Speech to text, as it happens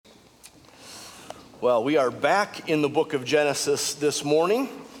Well, we are back in the book of Genesis this morning.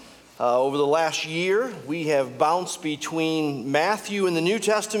 Over the last year, we have bounced between Matthew in the New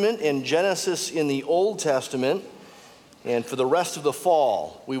Testament and Genesis in the Old Testament. And for the rest of the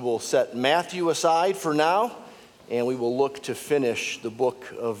fall, we will set Matthew aside for now, and we will look to finish the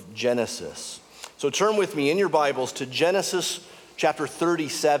book of Genesis. So turn with me in your Bibles to Genesis chapter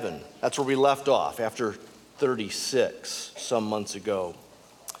 37. That's where we left off after 36 some months ago.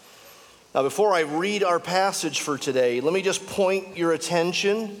 Now, before I read our passage for today, let me just point your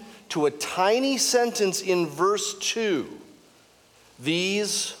attention to a tiny sentence in verse 2.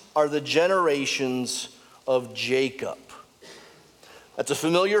 These are the generations of Jacob. That's a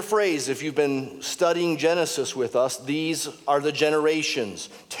familiar phrase if you've been studying Genesis with us. These are the generations.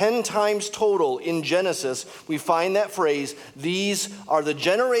 10 times total in Genesis, we find that phrase, these are the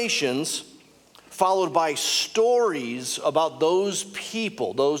generations, followed by stories about those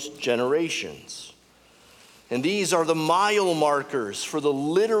people, those generations. And these are the mile markers for the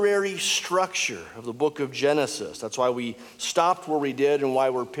literary structure of the book of Genesis. That's why we stopped where we did and why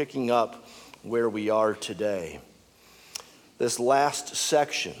we're picking up where we are today. This last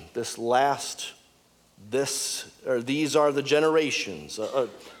section, these are the generations, a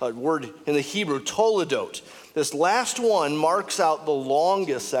word in the Hebrew, toledot. This last one marks out the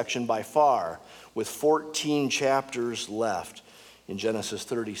longest section by far, with 14 chapters left in Genesis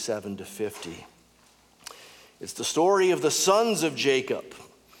 37 to 50. It's the story of the sons of Jacob.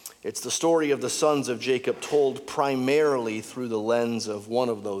 It's the story of the sons of Jacob told primarily through the lens of one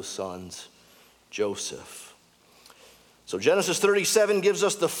of those sons, Joseph. So Genesis 37 gives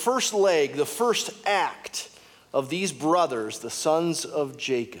us the first leg, the first act of these brothers, the sons of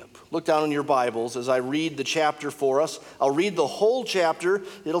Jacob. Look down in your Bibles as I read the chapter for us. I'll read the whole chapter.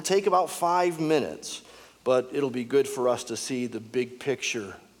 It'll take about 5 minutes, but it'll be good for us to see the big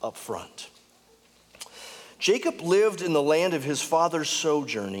picture up front. Jacob lived in the land of his father's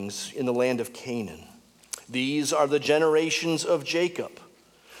sojournings in the land of Canaan. These are the generations of Jacob.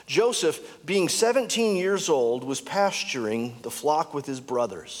 Joseph, being 17 years old, was pasturing the flock with his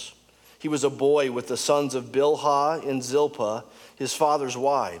brothers. He was a boy with the sons of Bilhah and Zilpah, his father's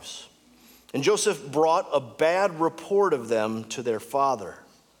wives. And Joseph brought a bad report of them to their father.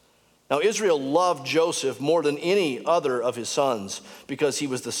 Now Israel loved Joseph more than any other of his sons because he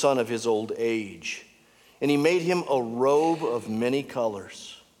was the son of his old age. And he made him a robe of many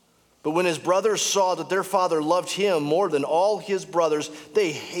colors. But when his brothers saw that their father loved him more than all his brothers,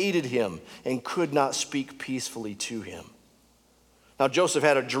 they hated him and could not speak peacefully to him. Now Joseph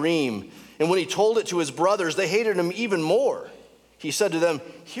had a dream, and when he told it to his brothers, they hated him even more. He said to them,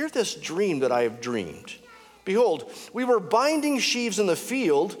 "Hear this dream that I have dreamed. Behold, we were binding sheaves in the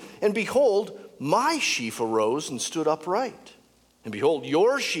field, and behold, my sheaf arose and stood upright. And behold,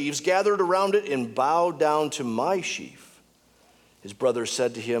 your sheaves gathered around it and bowed down to my sheaf." His brothers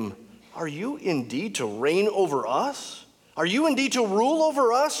said to him, "Are you indeed to reign over us? Are you indeed to rule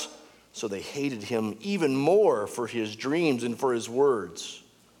over us?" So they hated him even more for his dreams and for his words.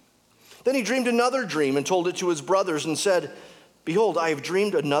 Then he dreamed another dream and told it to his brothers and said, "Behold, I have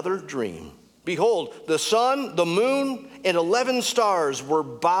dreamed another dream. Behold, the sun, the moon, and 11 stars were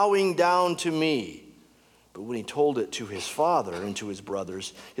bowing down to me." But when he told it to his father and to his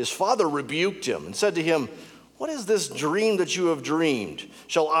brothers, his father rebuked him and said to him, "What is this dream that you have dreamed?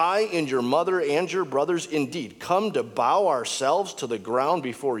 Shall I and your mother and your brothers indeed come to bow ourselves to the ground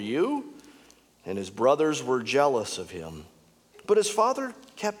before you?" And his brothers were jealous of him. But his father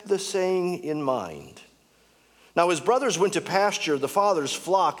kept the saying in mind. Now his brothers went to pasture the father's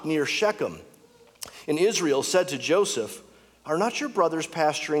flock near Shechem. And Israel said to Joseph, "Are not your brothers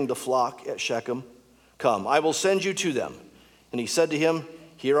pasturing the flock at Shechem? Come, I will send you to them." And he said to him,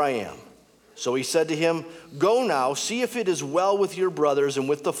 "Here I am." So he said to him, "Go now, see if it is well with your brothers and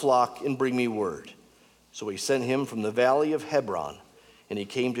with the flock, and bring me word." So he sent him from the valley of Hebron, and he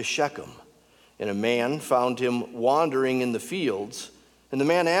came to Shechem. And a man found him wandering in the fields. And the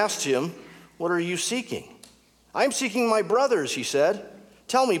man asked him, "What are you seeking?" "I'm seeking my brothers," he said.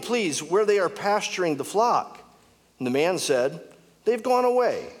 "Tell me, please, where they are pasturing the flock." And the man said, "They've gone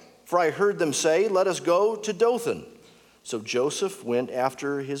away, for I heard them say, 'Let us go to Dothan.'" So Joseph went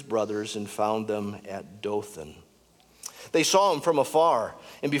after his brothers and found them at Dothan. They saw him from afar,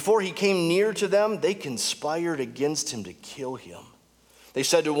 and before he came near to them, they conspired against him to kill him. They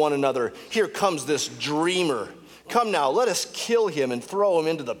said to one another, "Here comes this dreamer. Come now, let us kill him and throw him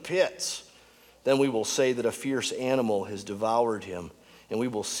into the pits. Then we will say that a fierce animal has devoured him, and we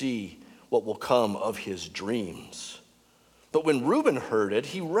will see what will come of his dreams." But when Reuben heard it,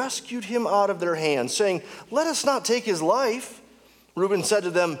 he rescued him out of their hands, saying, "Let us not take his life, Reuben said to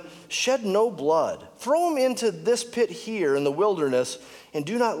them, "Shed no blood. Throw him into this pit here in the wilderness, and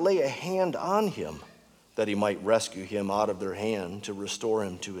do not lay a hand on him, that he might rescue him out of their hand to restore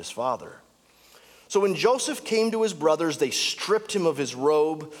him to his father." So when Joseph came to his brothers, they stripped him of his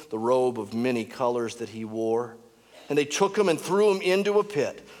robe, the robe of many colors that he wore, and they took him and threw him into a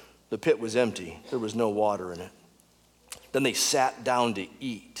pit. The pit was empty. There was no water in it. Then they sat down to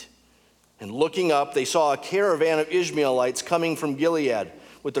eat. And looking up, they saw a caravan of Ishmaelites coming from Gilead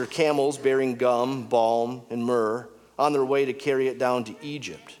with their camels bearing gum, balm, and myrrh on their way to carry it down to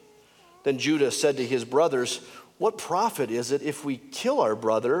Egypt. Then Judah said to his brothers, "What profit is it if we kill our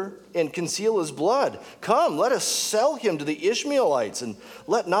brother and conceal his blood? Come, let us sell him to the Ishmaelites, and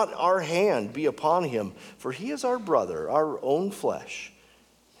let not our hand be upon him, for he is our brother, our own flesh."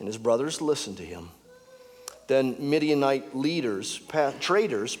 And his brothers listened to him. Then Midianite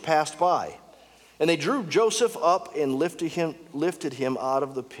traders passed by, and they drew Joseph up and lifted him out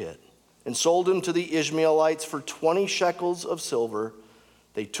of the pit and sold him to the Ishmaelites for 20 shekels of silver.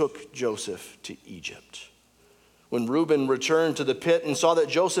 They took Joseph to Egypt. When Reuben returned to the pit and saw that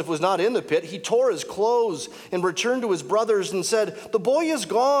Joseph was not in the pit, he tore his clothes and returned to his brothers and said, "The boy is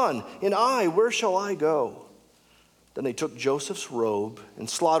gone, and where shall I go?" Then they took Joseph's robe and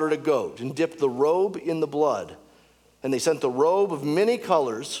slaughtered a goat and dipped the robe in the blood. And they sent the robe of many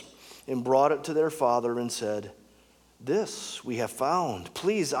colors and brought it to their father and said, "This we have found.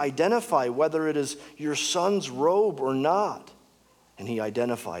 Please identify whether it is your son's robe or not." And he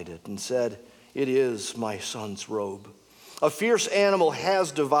identified it and said, "It is my son's robe. A fierce animal has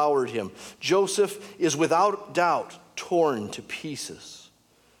devoured him. Joseph is without doubt torn to pieces."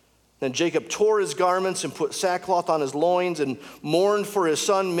 Then Jacob tore his garments and put sackcloth on his loins and mourned for his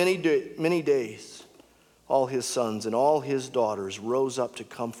son many days. All his sons and all his daughters rose up to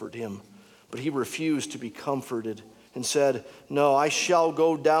comfort him, but he refused to be comforted and said, "No, I shall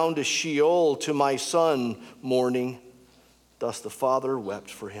go down to Sheol to my son mourning." Thus the father wept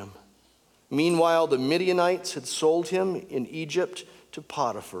for him. Meanwhile, the Midianites had sold him in Egypt to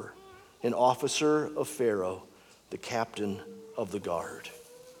Potiphar, an officer of Pharaoh, the captain of the guard.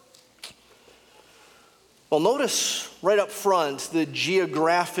 Well, notice right up front the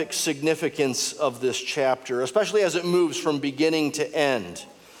geographic significance of this chapter, especially as it moves from beginning to end.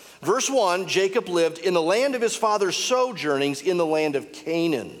 Verse 1, Jacob lived in the land of his father's sojournings in the land of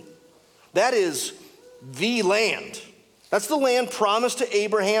Canaan. That is the land. That's the land promised to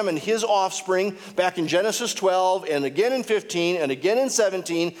Abraham and his offspring back in Genesis 12 and again in 15 and again in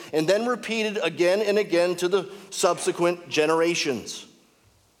 17 and then repeated again and again to the subsequent generations.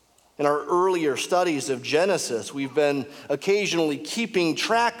 In our earlier studies of Genesis, we've been occasionally keeping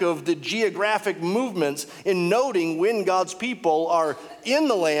track of the geographic movements and noting when God's people are in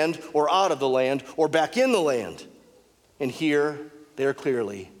the land or out of the land or back in the land. And here, they're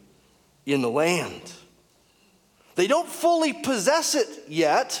clearly in the land. They don't fully possess it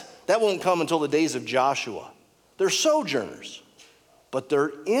yet. That won't come until the days of Joshua. They're sojourners, but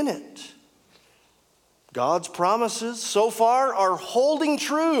they're in it. God's promises so far are holding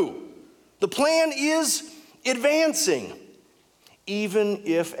true. The plan is advancing, even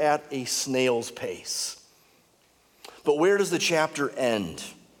if at a snail's pace. But where does the chapter end?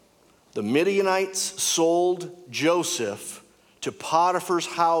 The Midianites sold Joseph to Potiphar's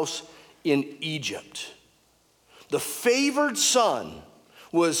house in Egypt. The favored son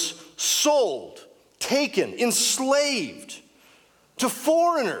was sold, taken, enslaved to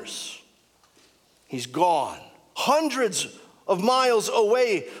foreigners. He's gone, hundreds of miles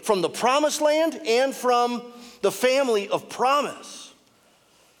away from the promised land and from the family of promise.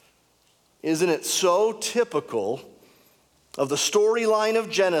 Isn't it so typical of the storyline of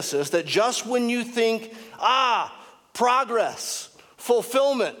Genesis that just when you think, progress,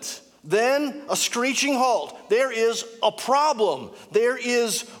 fulfillment, then a screeching halt, there is a problem, there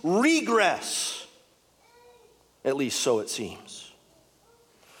is regress. At least so it seems.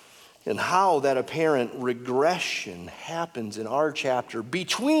 And how that apparent regression happens in our chapter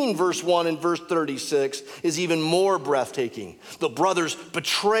between verse 1 and verse 36 is even more breathtaking. The brothers'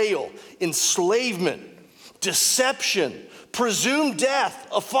 betrayal, enslavement, deception, presumed death,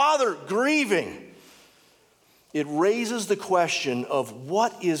 a father grieving. It raises the question of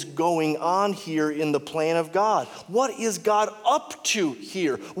what is going on here in the plan of God. What is God up to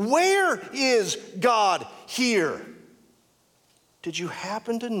here? Where is God here? Did you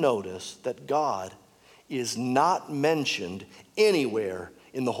happen to notice that God is not mentioned anywhere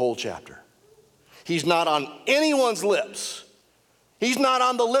in the whole chapter? He's not on anyone's lips. He's not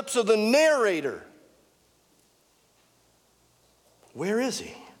on the lips of the narrator. Where is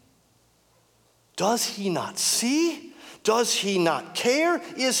he? Does he not see Does he not care?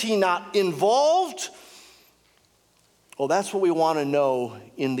 Is he not involved? Well, that's what we want to know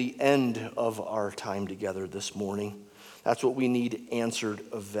in the end of our time together this morning. That's what we need answered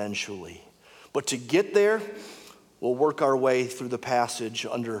eventually. But to get there, we'll work our way through the passage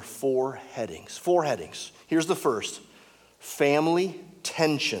under four headings. Four headings. Here's the first: family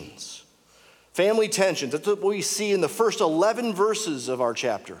tensions. Family tensions. That's what we see in the first 11 verses of our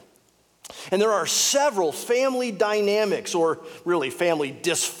chapter. And there are several family dynamics, or really family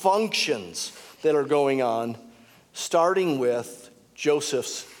dysfunctions, that are going on, starting with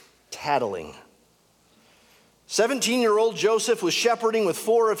Joseph's tattling. 17-year-old Joseph was shepherding with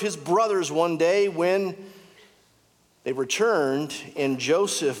four of his brothers one day when they returned, and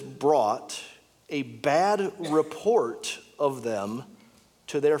Joseph brought a bad report of them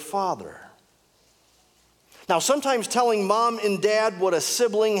to their father. Now, sometimes telling mom and dad what a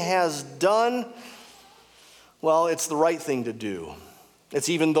sibling has done, well, it's the right thing to do. It's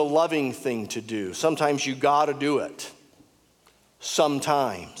even the loving thing to do. Sometimes you gotta do it.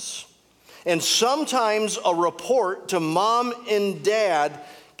 Sometimes. And sometimes a report to mom and dad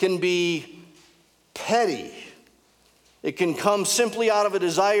can be petty. It can come simply out of a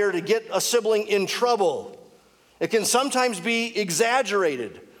desire to get a sibling in trouble. It can sometimes be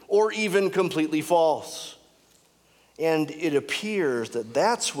exaggerated or even completely false. And it appears that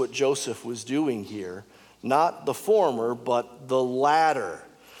that's what Joseph was doing here. Not the former, but the latter.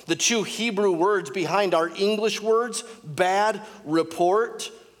 The two Hebrew words behind our English words, bad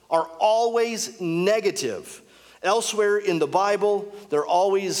report, are always negative. Elsewhere in the Bible, they're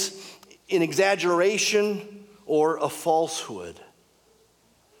always an exaggeration or a falsehood.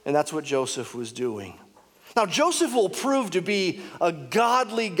 And that's what Joseph was doing. Now, Joseph will prove to be a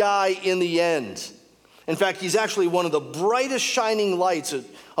godly guy in the end. In fact, he's actually one of the brightest shining lights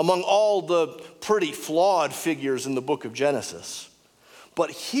among all the pretty flawed figures in the book of Genesis.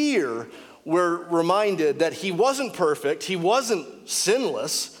 But here, we're reminded that he wasn't perfect, he wasn't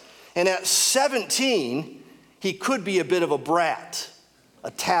sinless, and at 17, he could be a bit of a brat,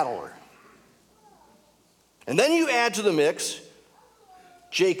 a tattler. And then you add to the mix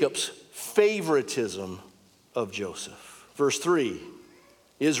Jacob's favoritism of Joseph. Verse 3.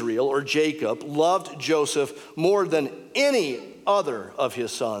 Israel, or Jacob, loved Joseph more than any other of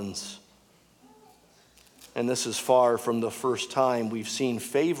his sons. And this is far from the first time we've seen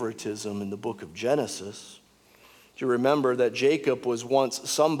favoritism in the book of Genesis. Do you remember that Jacob was once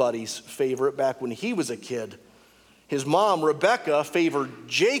somebody's favorite back when he was a kid? His mom, Rebekah, favored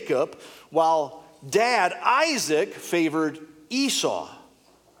Jacob, while dad, Isaac, favored Esau.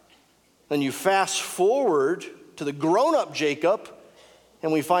 Then you fast forward to the grown-up Jacob,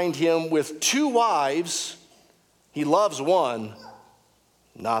 and we find him with two wives. He loves one,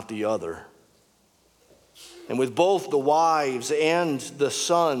 not the other. And with both the wives and the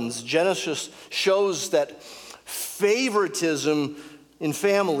sons, Genesis shows that favoritism in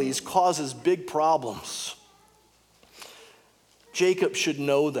families causes big problems. Jacob should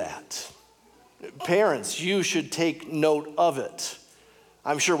know that. Parents, you should take note of it.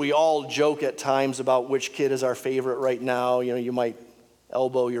 I'm sure we all joke at times about which kid is our favorite right now. You might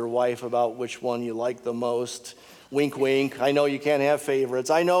elbow your wife about which one you like the most. Wink, wink. I know you can't have favorites.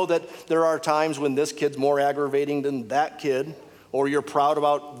 I know that there are times when this kid's more aggravating than that kid, or you're proud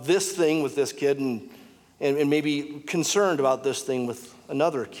about this thing with this kid and maybe concerned about this thing with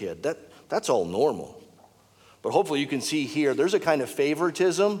another kid. That's all normal. But hopefully you can see here, there's a kind of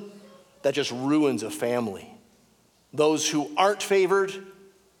favoritism that just ruins a family. Those who aren't favored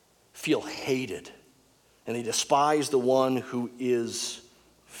feel hated, and they despise the one who is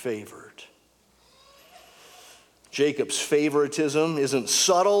favored. Jacob's favoritism isn't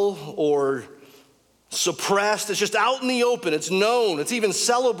subtle or suppressed. It's just out in the open. It's known. It's even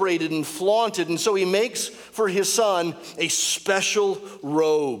celebrated and flaunted. And so he makes for his son a special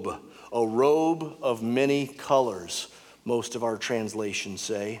robe, a robe of many colors, most of our translations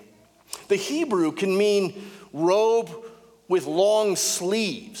say. The Hebrew can mean robe with long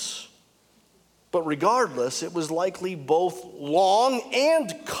sleeves. But regardless, it was likely both long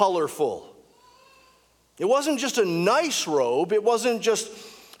and colorful. It wasn't just a nice robe. It wasn't just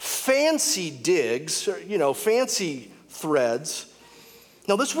fancy digs, fancy threads.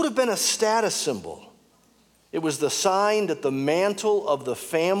 No, this would have been a status symbol. It was the sign that the mantle of the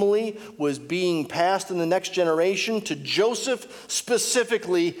family was being passed in the next generation to Joseph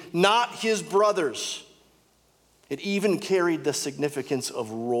specifically, not his brothers. It even carried the significance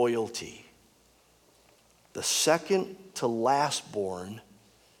of royalty. The second to last born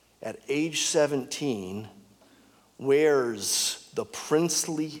at age 17 wears the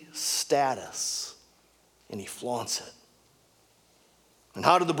princely status, and he flaunts it. And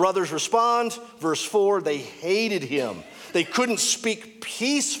how did the brothers respond? Verse 4, they hated him. They couldn't speak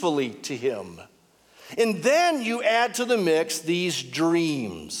peacefully to him. And then you add to the mix these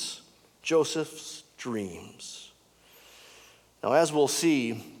dreams, Joseph's dreams. Now, as we'll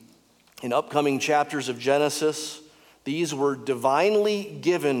see in upcoming chapters of Genesis, these were divinely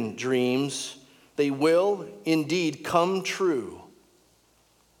given dreams. They will indeed come true.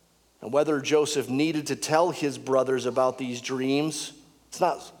 And whether Joseph needed to tell his brothers about these dreams, it's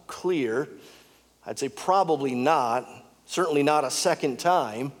not clear. I'd say probably not, certainly not a second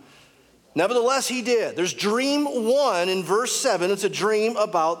time. Nevertheless, he did. There's dream 1 in verse 7. It's a dream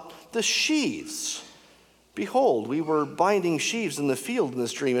about the sheaves. Behold, we were binding sheaves in the field in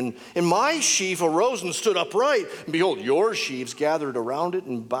this dream, and my sheaf arose and stood upright. And behold, your sheaves gathered around it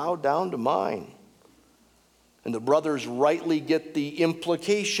and bowed down to mine. And the brothers rightly get the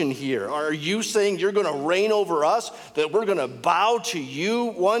implication here. Are you saying you're going to reign over us, that we're going to bow to you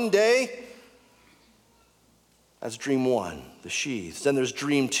one day? That's dream 1, the sheaves. Then there's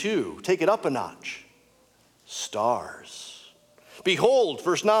dream 2. Take it up a notch. Stars. Behold,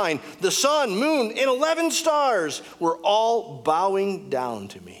 verse 9, the sun, moon, and 11 stars were all bowing down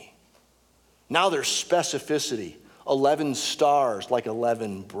to me. Now there's specificity. 11 stars like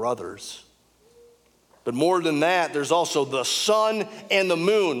 11 brothers. But more than that, there's also the sun and the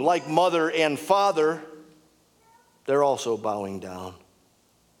moon like mother and father. They're also bowing down.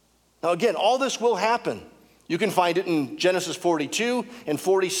 Now again, all this will happen. You can find it in Genesis 42 and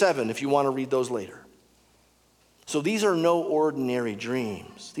 47 if you want to read those later. So these are no ordinary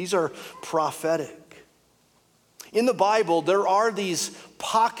dreams. These are prophetic. In the Bible, there are these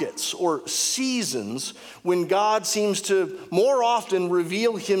pockets or seasons when God seems to more often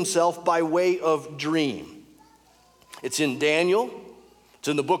reveal himself by way of dream. It's in Daniel. It's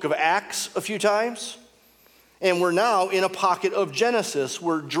in the book of Acts a few times. And we're now in a pocket of Genesis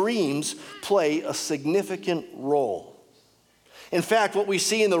where dreams play a significant role. In fact, what we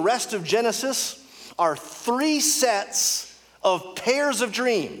see in the rest of Genesis are 3 sets of pairs of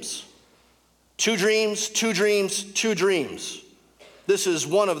dreams. 2 dreams, 2 dreams, 2 dreams. This is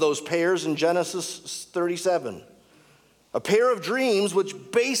one of those pairs in Genesis 37. A pair of dreams which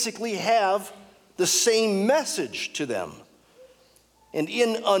basically have the same message to them. And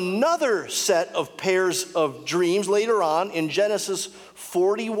in another set of pairs of dreams later on in Genesis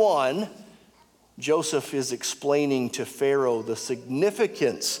 41, Joseph is explaining to Pharaoh the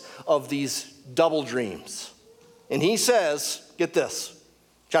significance of these double dreams. And he says, get this,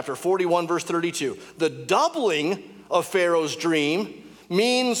 chapter 41, verse 32, the doubling of Pharaoh's dream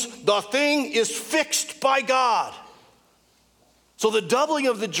means the thing is fixed by God. So the doubling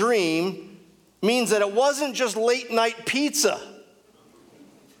of the dream means that it wasn't just late night pizza.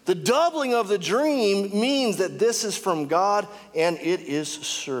 The doubling of the dream means that this is from God and it is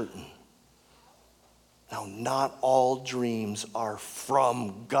certain. Now, not all dreams are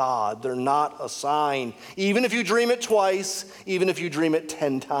from God. They're not a sign. Even if you dream it twice, even if you dream it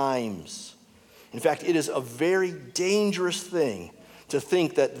 10 times. In fact, it is a very dangerous thing to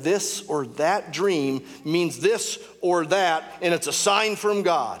think that this or that dream means this or that, and it's a sign from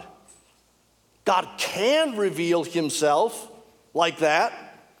God. God can reveal himself like that.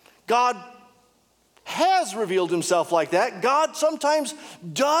 God has revealed himself like that. God sometimes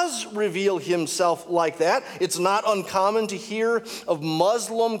does reveal himself like that. It's not uncommon to hear of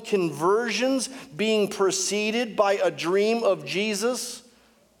Muslim conversions being preceded by a dream of Jesus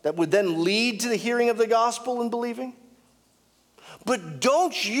that would then lead to the hearing of the gospel and believing. But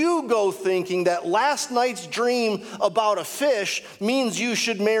don't you go thinking that last night's dream about a fish means you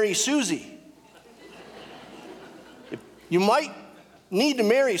should marry Susie. You might need to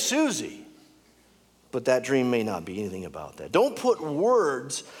marry Susie, but that dream may not be anything about that. Don't put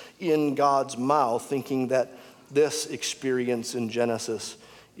words in God's mouth thinking that this experience in Genesis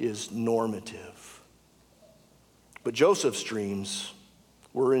is normative. But Joseph's dreams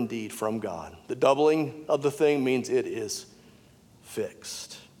were indeed from God. The doubling of the thing means it is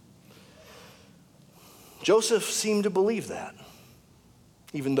fixed. Joseph seemed to believe that,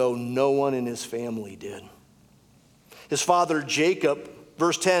 even though no one in his family did. His father Jacob,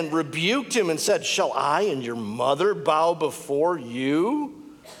 verse 10, rebuked him and said, "Shall I and your mother bow before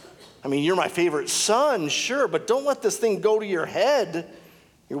you? I mean, you're my favorite son, sure, but don't let this thing go to your head.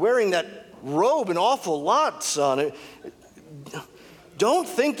 You're wearing that robe an awful lot, son. Don't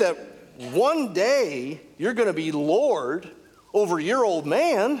think that one day you're going to be Lord over your old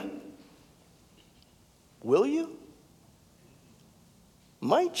man. Will you?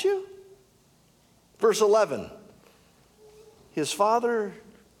 Might you?" Verse 11. His father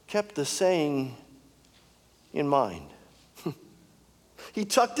kept the saying in mind. He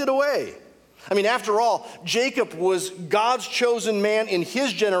tucked it away. I mean, after all, Jacob was God's chosen man in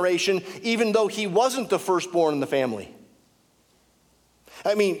his generation, even though he wasn't the firstborn in the family.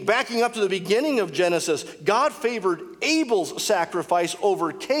 I mean, backing up to the beginning of Genesis, God favored Abel's sacrifice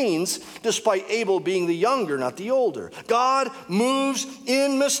over Cain's, despite Abel being the younger, not the older. God moves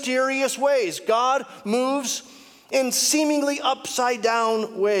in mysterious ways. God moves in seemingly upside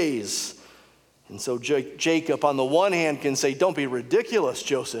down ways. And so Jacob, on the one hand, can say, don't be ridiculous,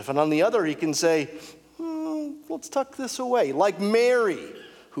 Joseph. And on the other, he can say, let's tuck this away. Like Mary,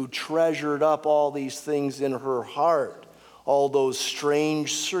 who treasured up all these things in her heart, all those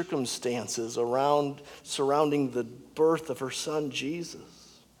strange circumstances surrounding the birth of her son,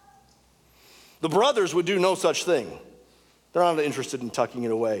 Jesus. The brothers would do no such thing. They're not interested in tucking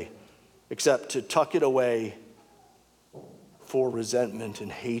it away, except to tuck it away for resentment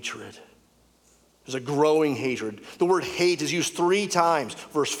and hatred. There's a growing hatred. The word hate is used 3 times.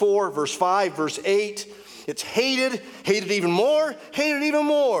 Verse 4, verse 5, verse 8. It's hated, hated even more, hated even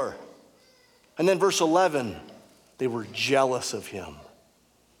more. And then verse 11, they were jealous of him.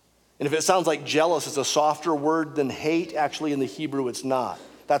 And if it sounds like jealous is a softer word than hate, actually in the Hebrew it's not.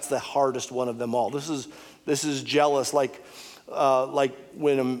 That's the hardest one of them all. This is jealous like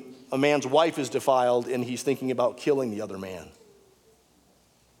when a man's wife is defiled and he's thinking about killing the other man.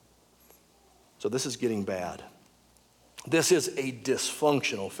 So this is getting bad. This is a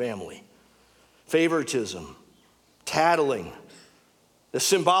dysfunctional family. Favoritism, tattling, the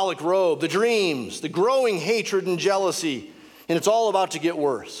symbolic robe, the dreams, the growing hatred and jealousy, and it's all about to get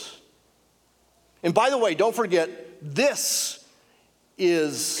worse. And by the way, don't forget, this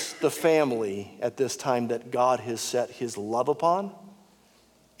is the family at this time that God has set his love upon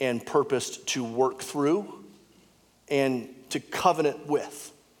and purposed to work through and to covenant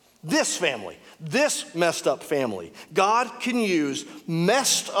with. This family, this messed up family. God can use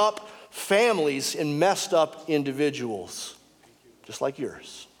messed up families and messed up individuals, just like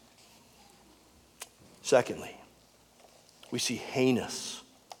yours. Secondly, we see heinous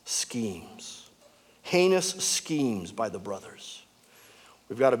schemes. Heinous schemes by the brothers.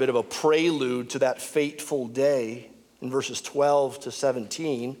 We've got a bit of a prelude to that fateful day in verses 12 to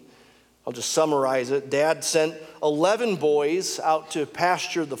 17. I'll just summarize it. Dad sent 11 boys out to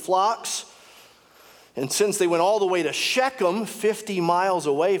pasture the flocks. And since they went all the way to Shechem, 50 miles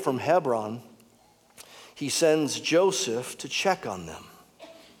away from Hebron, he sends Joseph to check on them.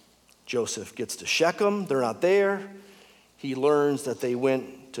 Joseph gets to Shechem. They're not there. He learns that they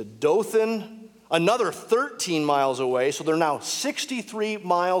went to Dothan, another 13 miles away. So they're now 63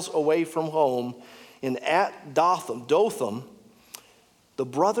 miles away from home. And at Dothan, the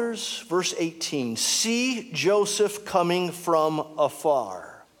brothers, verse 18, see Joseph coming from afar.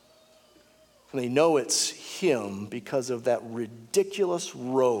 And they know it's him because of that ridiculous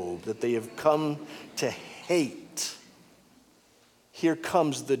robe that they have come to hate. Here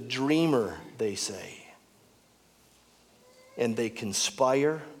comes the dreamer, they say. And they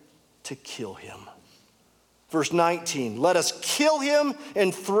conspire to kill him. Verse 19, let us kill him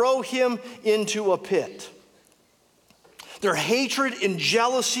and throw him into a pit. Their hatred and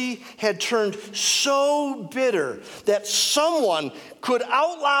jealousy had turned so bitter that someone could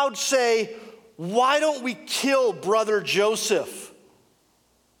out loud say, why don't we kill brother Joseph?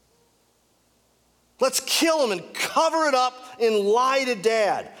 Let's kill him and cover it up and lie to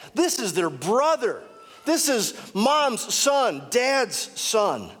dad. This is their brother. This is mom's son, dad's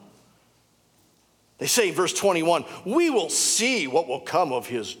son. They say in verse 21, we will see what will come of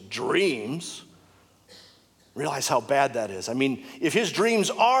his dreams. Realize how bad that is. I mean, if his dreams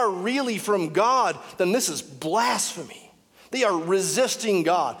are really from God, then this is blasphemy. They are resisting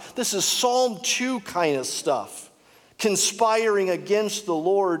God. This is Psalm 2 kind of stuff. Conspiring against the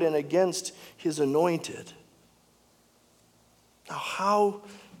Lord and against his anointed. Now,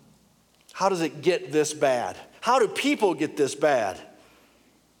 how does it get this bad? How do people get this bad?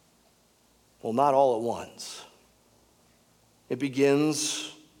 Well, not all at once. It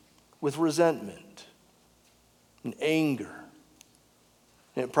begins with resentment and anger.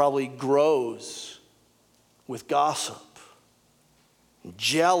 And it probably grows with gossip, and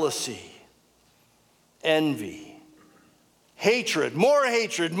jealousy, envy, hatred, more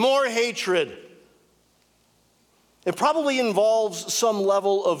hatred, more hatred. It probably involves some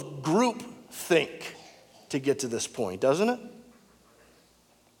level of group think to get to this point, doesn't it?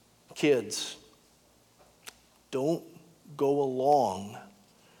 Kids, don't go along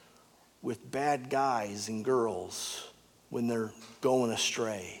with bad guys and girls when they're going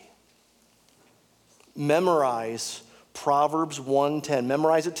astray. Memorize Proverbs 1:10.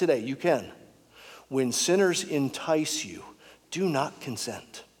 Memorize it today. You can. When sinners entice you, do not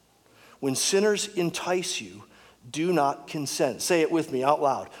consent. When sinners entice you, do not consent. Say it with me out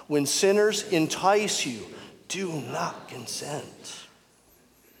loud. When sinners entice you, do not consent.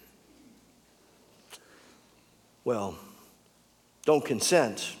 Well, don't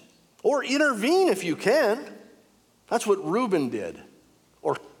consent. Or intervene if you can. That's what Reuben did,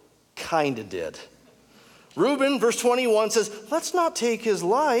 or kind of did. Reuben, verse 21 says, let's not take his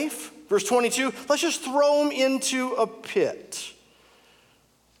life. Verse 22, let's just throw him into a pit.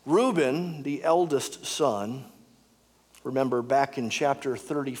 Reuben, the eldest son, remember back in chapter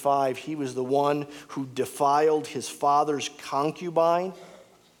 35, he was the one who defiled his father's concubine.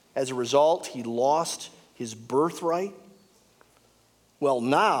 As a result, he lost his birthright. Well,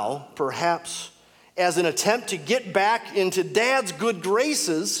 now, perhaps as an attempt to get back into Dad's good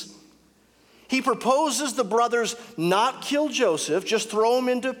graces, he proposes the brothers not kill Joseph, just throw him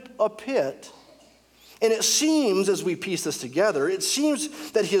into a pit. And it seems, as we piece this together, it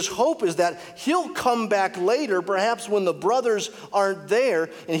seems that his hope is that he'll come back later, perhaps when the brothers aren't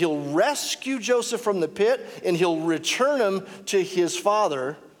there, and he'll rescue Joseph from the pit, and he'll return him to his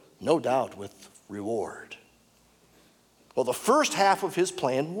father, no doubt with reward. Well, the first half of his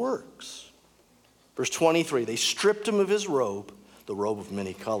plan works. Verse 23, they stripped him of his robe, the robe of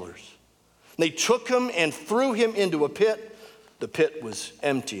many colors. They took him and threw him into a pit. The pit was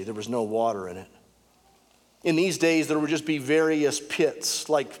empty. There was no water in it. In these days, there would just be various pits,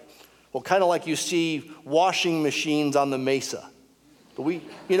 kind of like you see washing machines on the mesa. But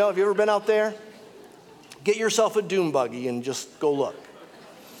have you ever been out there? Get yourself a dune buggy and just go look.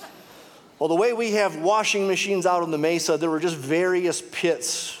 Well, the way we have washing machines out on the mesa, there were just various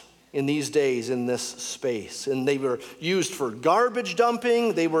pits in these days in this space. And they were used for garbage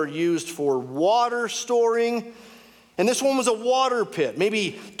dumping. They were used for water storing. And this one was a water pit,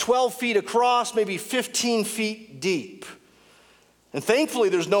 maybe 12 feet across, maybe 15 feet deep. And thankfully,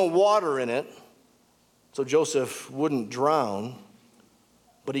 there's no water in it, so Joseph wouldn't drown,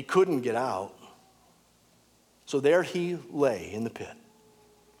 but he couldn't get out. So there he lay in the pit,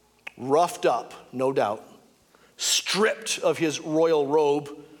 roughed up, no doubt, stripped of his royal robe,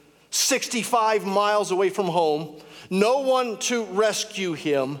 65 miles away from home, no one to rescue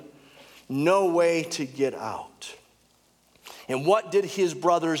him, no way to get out. And what did his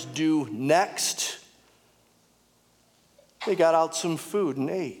brothers do next? They got out some food and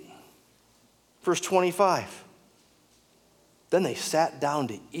ate. Verse 25. Then they sat down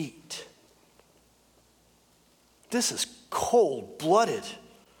to eat. This is cold-blooded.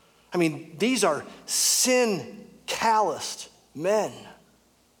 I mean, these are sin-calloused men.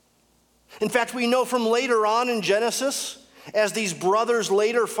 In fact, we know from later on in Genesis, as these brothers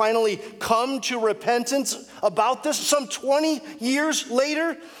later finally come to repentance about this, some 20 years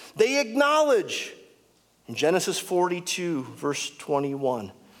later, they acknowledge. In Genesis 42, verse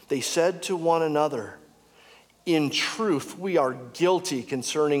 21, they said to one another, in truth, we are guilty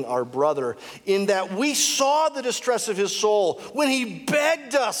concerning our brother, in that we saw the distress of his soul when he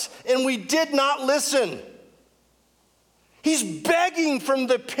begged us and we did not listen. He's begging from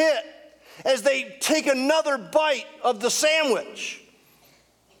the pit as they take another bite of the sandwich.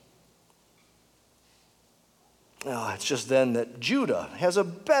 Oh, it's just then that Judah has a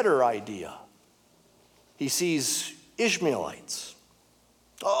better idea. He sees Ishmaelites,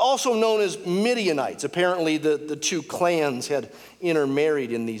 also known as Midianites. Apparently the two clans had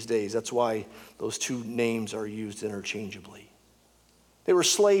intermarried in these days. That's why those two names are used interchangeably. They were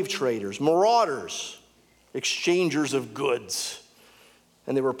slave traders, marauders, exchangers of goods.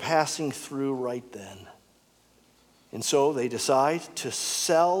 And they were passing through right then. And so they decide to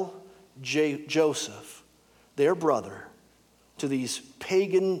sell Joseph, their brother, to these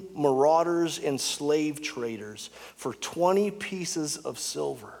pagan marauders and slave traders for 20 pieces of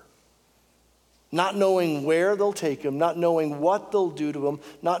silver. Not knowing where they'll take him, not knowing what they'll do to him,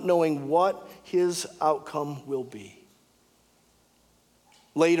 not knowing what his outcome will be.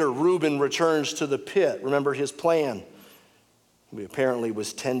 Later, Reuben returns to the pit. Remember his plan. He apparently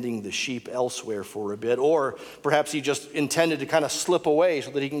was tending the sheep elsewhere for a bit, or perhaps he just intended to kind of slip away so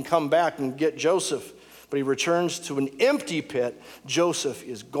that he can come back and get Joseph. But he returns to an empty pit. Joseph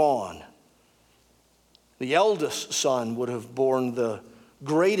is gone. The eldest son would have borne the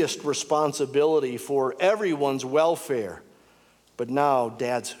greatest responsibility for everyone's welfare. But now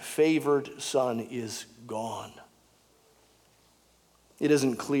Dad's favored son is gone. It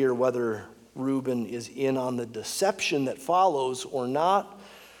isn't clear whether Reuben is in on the deception that follows or not,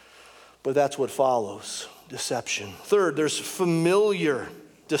 but that's what follows, deception. Third, there's familiar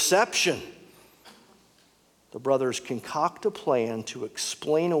deception. The brothers concoct a plan to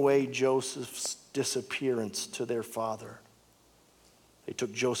explain away Joseph's disappearance to their father. They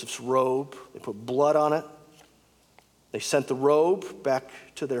took Joseph's robe, they put blood on it. They sent the robe back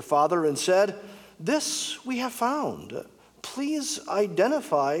to their father and said, "This we have found. Please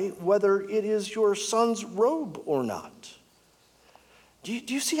identify whether it is your son's robe or not." Do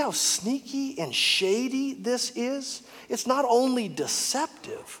you see how sneaky and shady this is? It's not only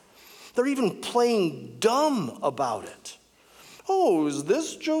deceptive, they're even playing dumb about it. "Oh, is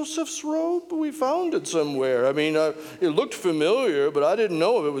this Joseph's robe? We found it somewhere. I mean, it looked familiar, but I didn't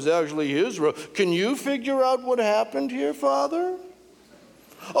know if it was actually his robe. Can you figure out what happened here, Father?"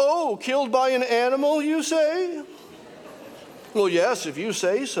 "Oh, killed by an animal, you say?" "Well, yes, if you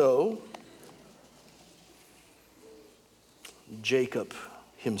say so." Jacob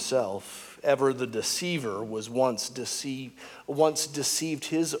himself, ever the deceiver, was once deceived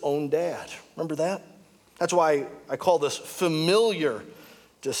his own dad. Remember that? That's why I call this familiar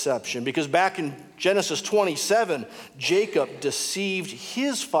deception, because back in Genesis 27, Jacob deceived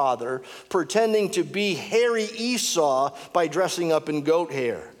his father, pretending to be hairy Esau by dressing up in goat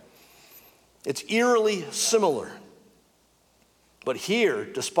hair. It's eerily similar. But here,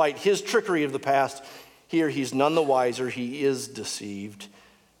 despite his trickery of the past, here he's none the wiser. He is deceived,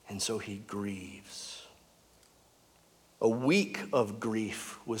 and so he grieves. A week of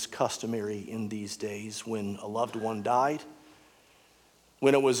grief was customary in these days when a loved one died.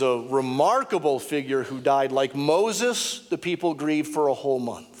 When it was a remarkable figure who died, like Moses, the people grieved for a whole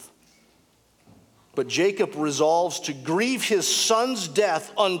month. But Jacob resolves to grieve his son's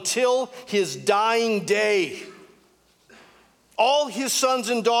death until his dying day. All his sons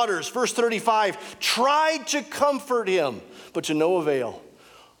and daughters, verse 35, tried to comfort him, but to no avail.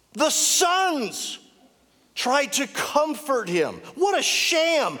 The sons tried to comfort him. What a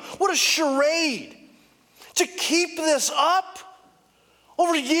sham, what a charade. To keep this up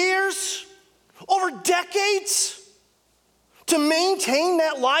over years, over decades, to maintain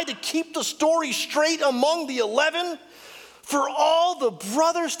that lie, to keep the story straight among the 11, for all the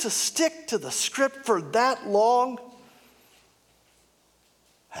brothers to stick to the script for that long,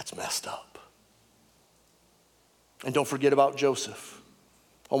 that's messed up. And don't forget about Joseph.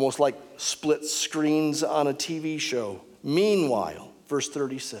 Almost like split screens on a TV show. Meanwhile, verse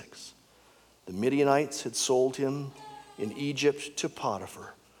 36, the Midianites had sold him in Egypt to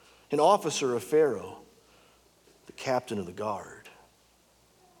Potiphar, an officer of Pharaoh, the captain of the guard.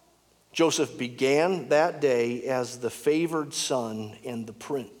 Joseph began that day as the favored son and the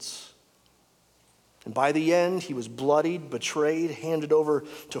prince. And by the end, he was bloodied, betrayed, handed over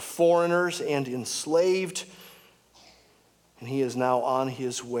to foreigners, and enslaved. And he is now on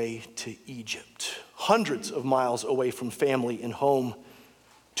his way to Egypt, hundreds of miles away from family and home,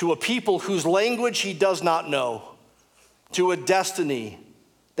 to a people whose language he does not know, to a destiny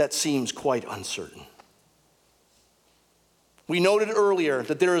that seems quite uncertain. We noted earlier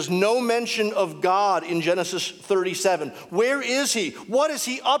that there is no mention of God in Genesis 37. Where is he? What is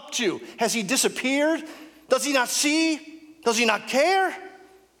he up to? Has he disappeared? Does he not see? Does he not care?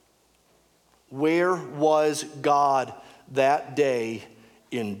 Where was God that day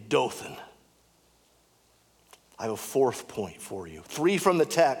in Dothan? I have a fourth point for you. 3 from the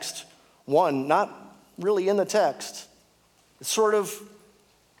text. 1, not really in the text. It's sort of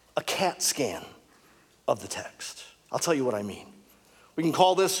a CAT scan of the text. I'll tell you what I mean. We can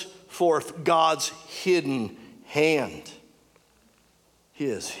call this fourth God's hidden hand.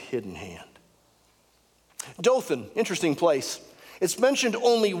 His hidden hand. Dothan, interesting place. It's mentioned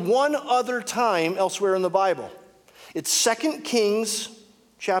only one other time elsewhere in the Bible. It's 2 Kings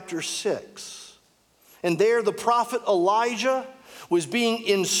chapter 6. And there the prophet Elijah was being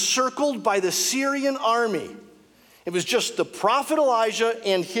encircled by the Syrian army. It was just the prophet Elijah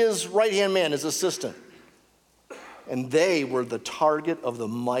and his right-hand man, his assistant. And they were the target of the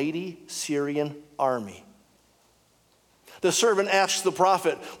mighty Syrian army. The servant asks the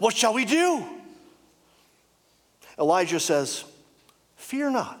prophet, "What shall we do?" Elijah says,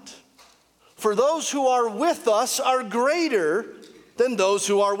 "Fear not, for those who are with us are greater than those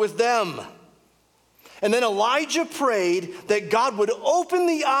who are with them." And then Elijah prayed that God would open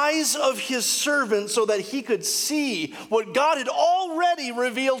the eyes of his servant so that he could see what God had already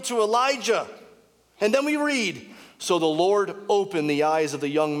revealed to Elijah. And then we read, "So the Lord opened the eyes of the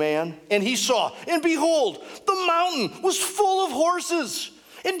young man, and he saw, and behold, the mountain was full of horses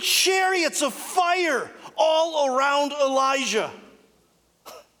and chariots of fire all around Elijah."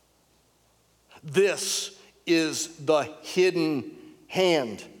 This is the hidden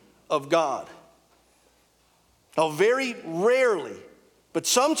hand of God. Now, very rarely, but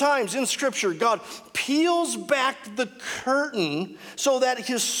sometimes in Scripture, God peels back the curtain so that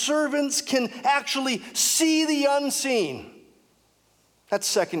his servants can actually see the unseen.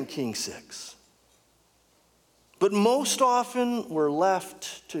 That's 2 Kings 6. But most often we're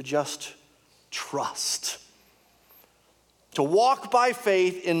left to just trust. To walk by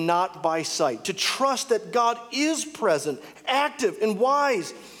faith and not by sight. To trust that God is present, active and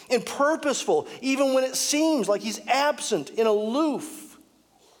wise and purposeful, even when it seems like he's absent and aloof.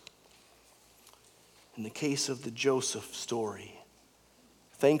 In the case of the Joseph story,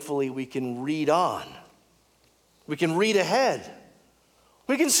 thankfully we can read on. We can read ahead.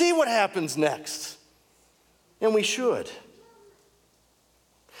 We can see what happens next. And we should.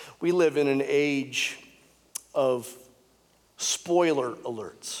 We live in an age of spoiler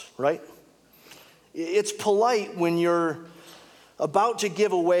alerts, right? It's polite when you're about to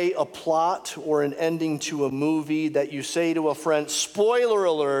give away a plot or an ending to a movie that you say to a friend, spoiler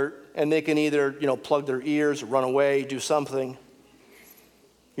alert, and they can either, plug their ears, run away, do something.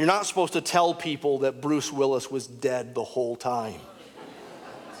 You're not supposed to tell people that Bruce Willis was dead the whole time.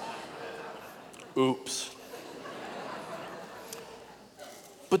 Oops.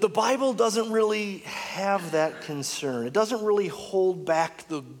 But the Bible doesn't really have that concern. It doesn't really hold back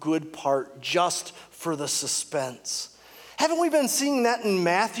the good part just for the suspense. Haven't we been seeing that in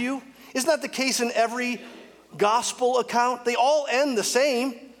Matthew? Isn't that the case in every gospel account? They all end the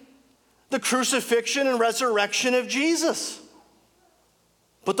same. The crucifixion and resurrection of Jesus.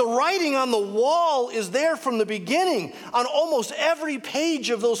 But the writing on the wall is there from the beginning. On almost every page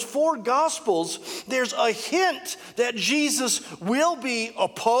of those 4 Gospels, there's a hint that Jesus will be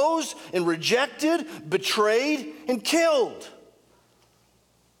opposed and rejected, betrayed, and killed.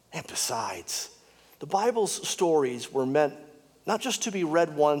 And besides, the Bible's stories were meant not just to be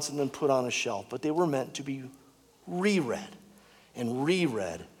read once and then put on a shelf, but they were meant to be reread and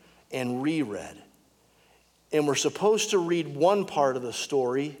reread and reread. And we're supposed to read one part of the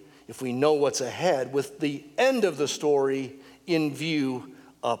story, if we know what's ahead, with the end of the story in view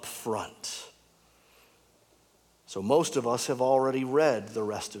up front. So most of us have already read the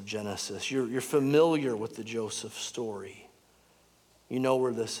rest of Genesis. You're familiar with the Joseph story. You know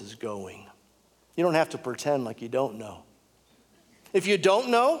where this is going. You don't have to pretend like you don't know. If you don't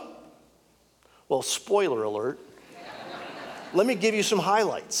know, well, spoiler alert. Let me give you some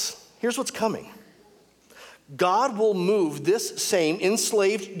highlights. Here's what's coming. God will move this same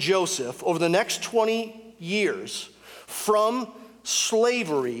enslaved Joseph over the next 20 years from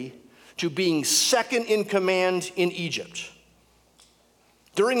slavery to being second in command in Egypt.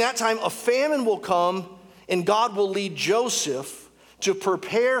 During that time, a famine will come, and God will lead Joseph to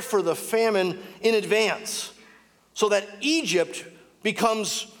prepare for the famine in advance so that Egypt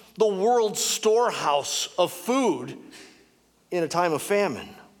becomes the world's storehouse of food in a time of famine.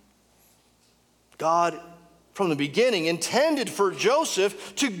 God, from the beginning, intended for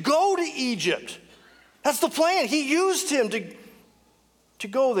Joseph to go to Egypt. That's the plan. He used him to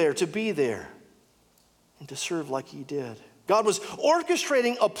go there, to be there, and to serve like he did. God was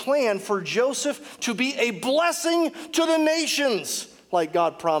orchestrating a plan for Joseph to be a blessing to the nations, like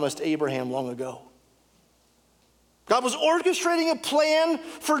God promised Abraham long ago. God was orchestrating a plan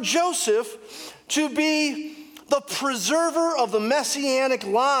for Joseph to be the preserver of the messianic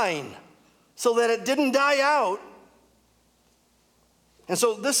line, so that it didn't die out. And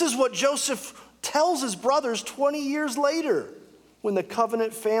so this is what Joseph tells his brothers 20 years later, when the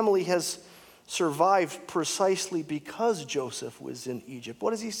covenant family has survived precisely because Joseph was in Egypt.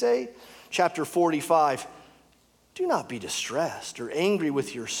 What does he say? Chapter 45, do not be distressed or angry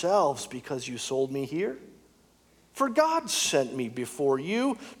with yourselves because you sold me here. For God sent me before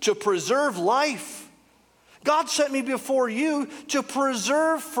you to preserve life. God sent me before you to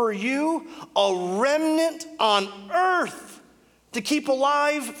preserve for you a remnant on earth, to keep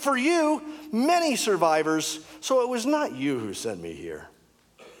alive for you many survivors. So it was not you who sent me here,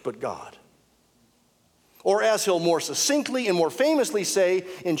 but God. Or as he'll more succinctly and more famously say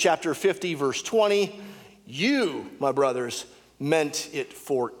in chapter 50, verse 20, you, my brothers, meant it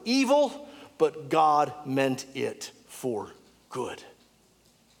for evil, but God meant it for good.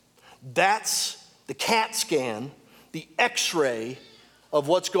 That's the CAT scan, the X-ray of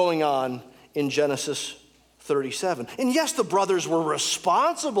what's going on in Genesis 37. And yes, the brothers were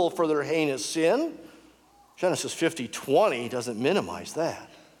responsible for their heinous sin. Genesis 50:20 doesn't minimize that.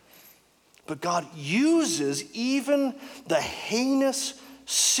 But God uses even the heinous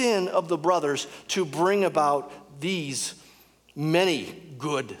sin of the brothers to bring about these many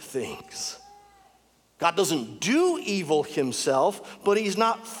good things. God doesn't do evil himself, but he's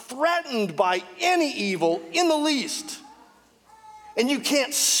not threatened by any evil in the least. And you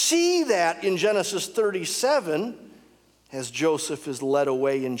can't see that in Genesis 37 as Joseph is led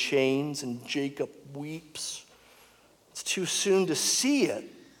away in chains and Jacob weeps. It's too soon to see it,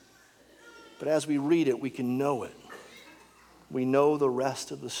 but as we read it, we can know it. We know the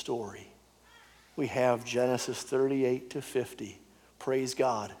rest of the story. We have Genesis 38 to 50. Praise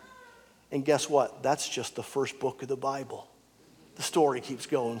God. And guess what? That's just the first book of the Bible. The story keeps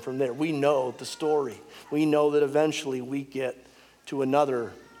going from there. We know the story. We know that eventually we get to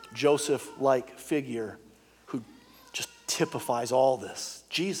another Joseph-like figure who just typifies all this.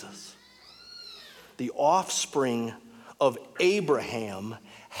 Jesus. The offspring of Abraham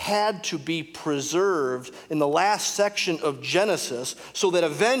had to be preserved in the last section of Genesis so that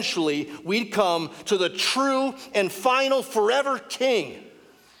eventually we'd come to the true and final forever king.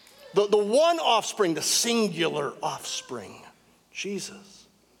 The one offspring, the singular offspring, Jesus.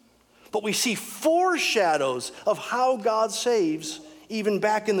 But we see foreshadows of how God saves even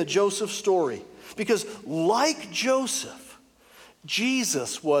back in the Joseph story. Because like Joseph,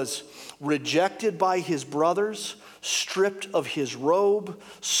 Jesus was rejected by his brothers, stripped of his robe,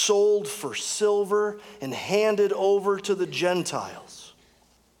 sold for silver, and handed over to the Gentiles.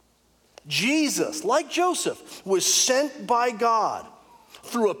 Jesus, like Joseph, was sent by God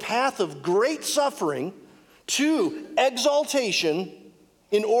through a path of great suffering to exaltation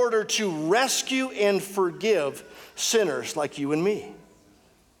in order to rescue and forgive sinners like you and me.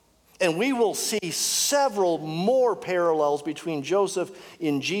 And we will see several more parallels between Joseph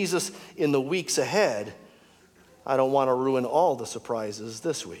and Jesus in the weeks ahead. I don't want to ruin all the surprises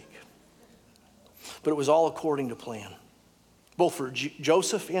this week. But it was all according to plan, both for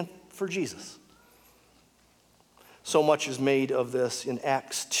Joseph and for Jesus. So much is made of this in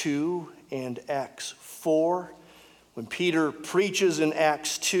Acts 2 and Acts 4. When Peter preaches in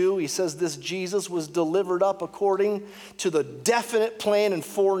Acts 2, he says this Jesus was delivered up according to the definite plan and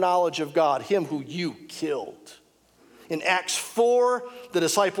foreknowledge of God, him who you killed. In Acts 4, the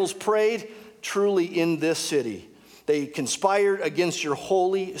disciples prayed, truly in this city. They conspired against your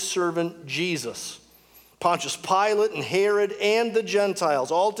holy servant Jesus. Pontius Pilate and Herod and the Gentiles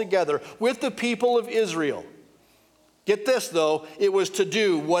all together with the people of Israel. Get this, though, it was to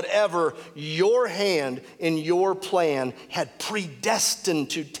do whatever your hand and your plan had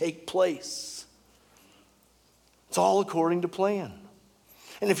predestined to take place. It's all according to plan.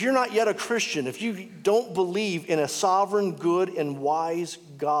 And if you're not yet a Christian, if you don't believe in a sovereign, good, and wise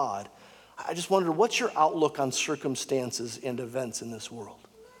God, I just wonder, what's your outlook on circumstances and events in this world?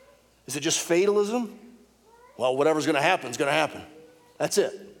 Is it just fatalism? Well, whatever's going to happen is going to happen. That's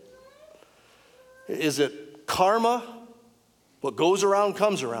it. Is it karma? What goes around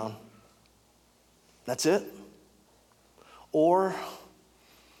comes around. That's it. Or,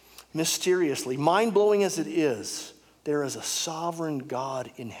 mysteriously, mind-blowing as it is, there is a sovereign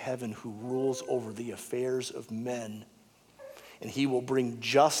God in heaven who rules over the affairs of men. And he will bring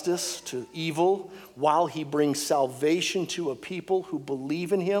justice to evil while he brings salvation to a people who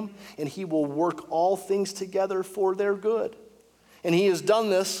believe in him. And he will work all things together for their good. And he has done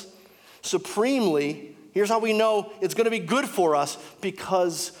this supremely. Here's how we know it's going to be good for us,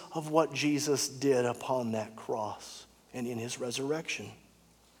 because of what Jesus did upon that cross and in his resurrection.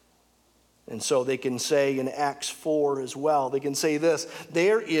 And so they can say in Acts 4 as well, they can say this: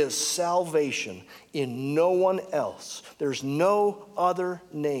 there is salvation in no one else. There's no other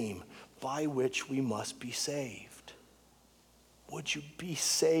name by which we must be saved. Would you be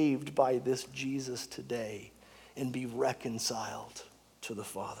saved by this Jesus today and be reconciled to the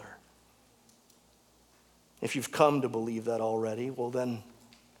Father? If you've come to believe that already, well then,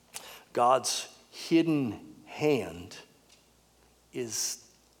 God's hidden hand is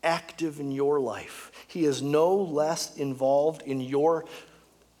active in your life. He is no less involved in your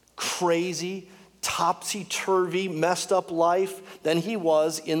crazy, topsy-turvy, messed up life than he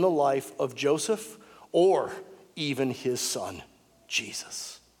was in the life of Joseph or even his son,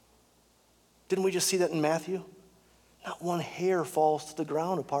 Jesus. Didn't we just see that in Matthew? Not one hair falls to the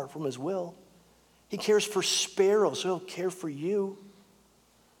ground apart from his will. He cares for sparrows, so he'll care for you.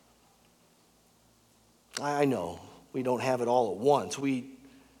 I know we don't have it all at once. We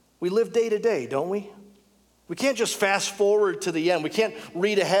live day to day, don't we? We can't just fast forward to the end. We can't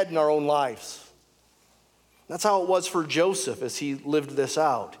read ahead in our own lives. That's how it was for Joseph as he lived this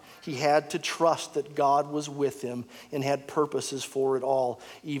out. He had to trust that God was with him and had purposes for it all,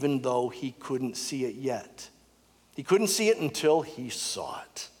 even though he couldn't see it yet. He couldn't see it until he saw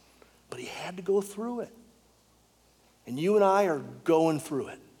it. But he had to go through it. And you and I are going through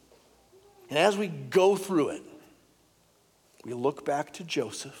it. And as we go through it, we look back to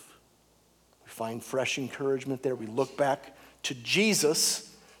Joseph. We find fresh encouragement there. We look back to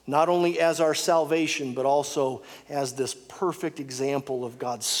Jesus, not only as our salvation, but also as this perfect example of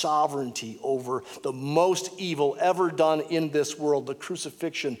God's sovereignty over the most evil ever done in this world, the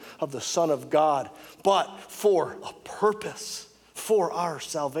crucifixion of the Son of God, but for a purpose, for our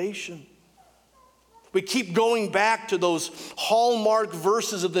salvation. We keep going back to those hallmark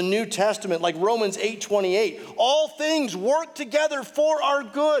verses of the New Testament, like Romans 8:28. All things work together for our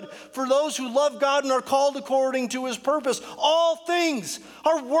good, for those who love God and are called according to his purpose. All things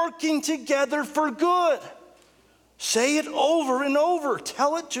are working together for good. Say it over and over.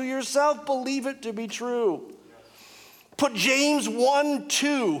 Tell it to yourself. Believe it to be true. Put James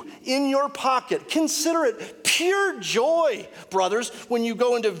 1:2 in your pocket. Consider it pure joy, brothers, when you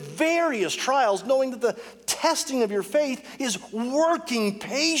go into various trials, knowing that the testing of your faith is working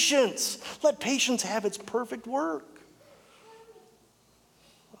patience. Let patience have its perfect work.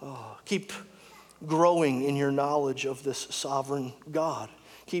 Keep growing in your knowledge of this sovereign God.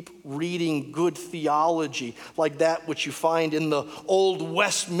 Keep reading good theology like that which you find in the old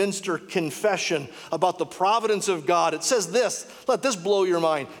Westminster Confession about the providence of God. It says this, let this blow your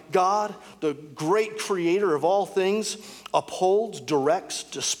mind. God, the great creator of all things, upholds, directs,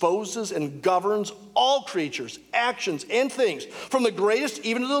 disposes, and governs all creatures, actions, and things, from the greatest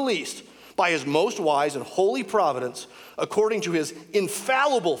even to the least, by his most wise and holy providence, according to his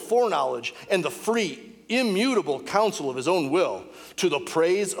infallible foreknowledge and the free, immutable counsel of his own will, to the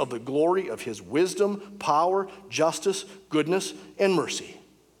praise of the glory of his wisdom, power, justice, goodness, and mercy.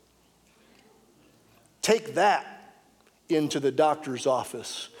 Take that into the doctor's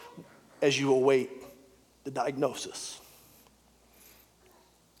office as you await the diagnosis.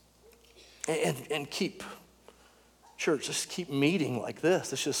 And keep, church, just keep meeting like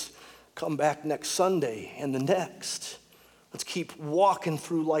this. Let's just come back next Sunday and the next. Let's keep walking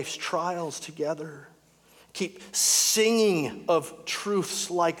through life's trials together. Keep singing of truths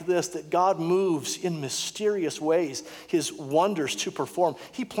like this, that God moves in mysterious ways, his wonders to perform.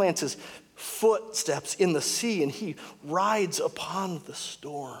 He plants his footsteps in the sea and he rides upon the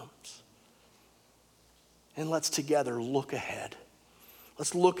storms. And let's together look ahead.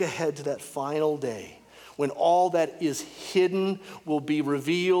 Let's look ahead to that final day when all that is hidden will be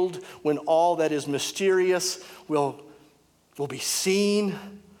revealed, when all that is mysterious will be seen.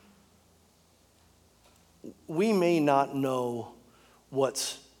 We may not know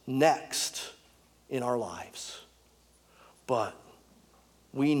what's next in our lives, but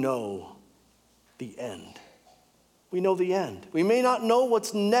we know the end. We know the end. We may not know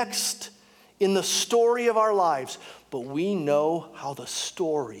what's next in the story of our lives, but we know how the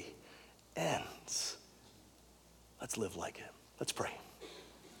story ends. Let's live like it. Let's pray.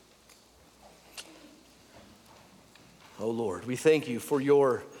 Oh Lord, we thank you for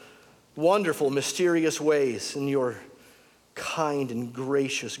your wonderful, mysterious ways and your kind and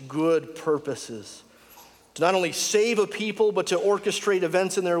gracious, good purposes to not only save a people, but to orchestrate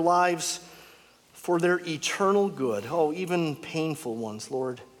events in their lives for their eternal good. Oh, even painful ones,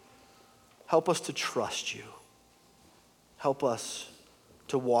 Lord. Help us to trust you. Help us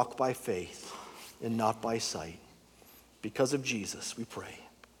to walk by faith and not by sight. Because of Jesus, we pray.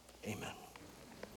 Amen.